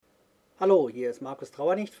Hallo, hier ist Markus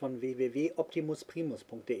Trauernicht von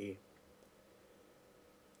www.optimusprimus.de.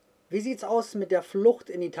 Wie sieht's aus mit der Flucht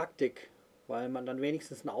in die Taktik? Weil man dann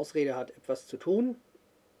wenigstens eine Ausrede hat, etwas zu tun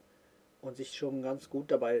und sich schon ganz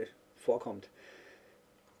gut dabei vorkommt.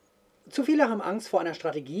 Zu viele haben Angst vor einer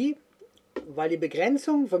Strategie, weil die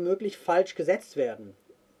Begrenzungen womöglich falsch gesetzt werden.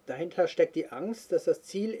 Dahinter steckt die Angst, dass das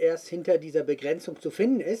Ziel erst hinter dieser Begrenzung zu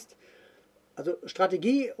finden ist. Also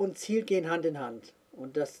Strategie und Ziel gehen Hand in Hand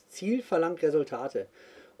und das Ziel verlangt Resultate.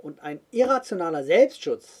 Und ein irrationaler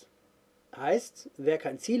Selbstschutz heißt, wer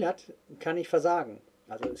kein Ziel hat, kann nicht versagen.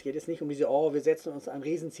 Also es geht jetzt nicht um diese, oh, wir setzen uns ein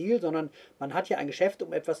Riesenziel, sondern man hat ja ein Geschäft,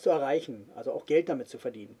 um etwas zu erreichen, also auch Geld damit zu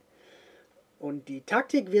verdienen. Und die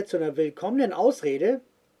Taktik wird zu einer willkommenen Ausrede,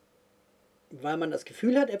 weil man das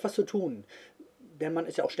Gefühl hat, etwas zu tun. Denn man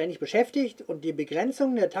ist ja auch ständig beschäftigt und die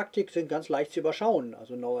Begrenzungen der Taktik sind ganz leicht zu überschauen.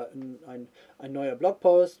 Also ein neuer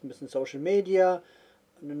Blogpost, ein bisschen Social Media,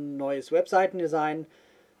 ein neues Webseitendesign.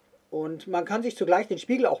 Und man kann sich zugleich den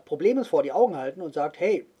Spiegel auch problemlos vor die Augen halten und sagt,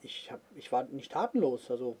 hey, ich war nicht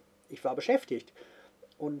tatenlos, also ich war beschäftigt.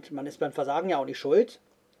 Und man ist beim Versagen ja auch nicht schuld,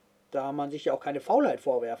 da man sich ja auch keine Faulheit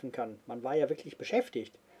vorwerfen kann. Man war ja wirklich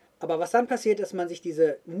beschäftigt. Aber was dann passiert, ist, dass man sich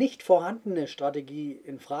diese nicht vorhandene Strategie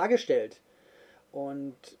in Frage stellt.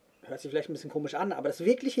 Und hört sich vielleicht ein bisschen komisch an, aber das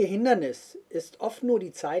wirkliche Hindernis ist oft nur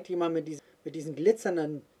die Zeit, die man mit diesen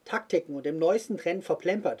glitzernden Taktiken und dem neuesten Trend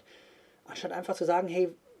verplempert. Anstatt einfach zu sagen, hey,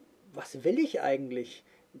 was will ich eigentlich?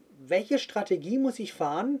 Welche Strategie muss ich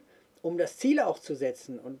fahren, um das Ziel auch zu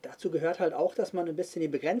setzen? Und dazu gehört halt auch, dass man ein bisschen die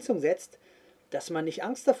Begrenzung setzt, dass man nicht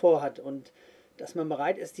Angst davor hat und dass man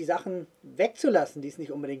bereit ist, die Sachen wegzulassen, die es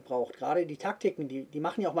nicht unbedingt braucht. Gerade die Taktiken, die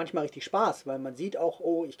machen ja auch manchmal richtig Spaß, weil man sieht auch,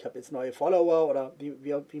 oh, ich habe jetzt neue Follower oder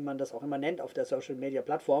wie man das auch immer nennt auf der Social Media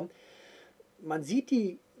Plattform. Man sieht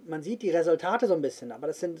die Resultate so ein bisschen, aber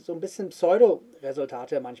das sind so ein bisschen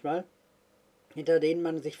Pseudo-Resultate manchmal, hinter denen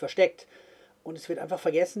man sich versteckt. Und es wird einfach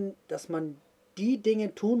vergessen, dass man die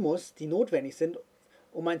Dinge tun muss, die notwendig sind,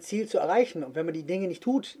 um ein Ziel zu erreichen. Und wenn man die Dinge nicht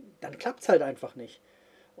tut, dann klappt es halt einfach nicht.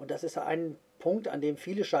 Und das ist ein Punkt, an dem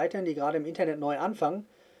viele scheitern, die gerade im Internet neu anfangen.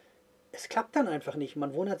 Es klappt dann einfach nicht.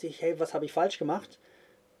 Man wundert sich, hey, was habe ich falsch gemacht?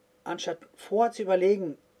 Anstatt vorher zu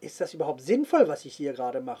überlegen, ist das überhaupt sinnvoll, was ich hier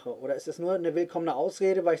gerade mache? Oder ist es nur eine willkommene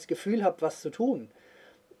Ausrede, weil ich das Gefühl habe, was zu tun?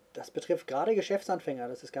 Das betrifft gerade Geschäftsanfänger,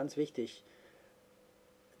 das ist ganz wichtig.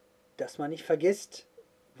 Dass man nicht vergisst,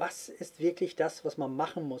 was ist wirklich das, was man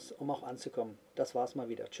machen muss, um auch anzukommen. Das war's mal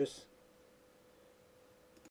wieder. Tschüss.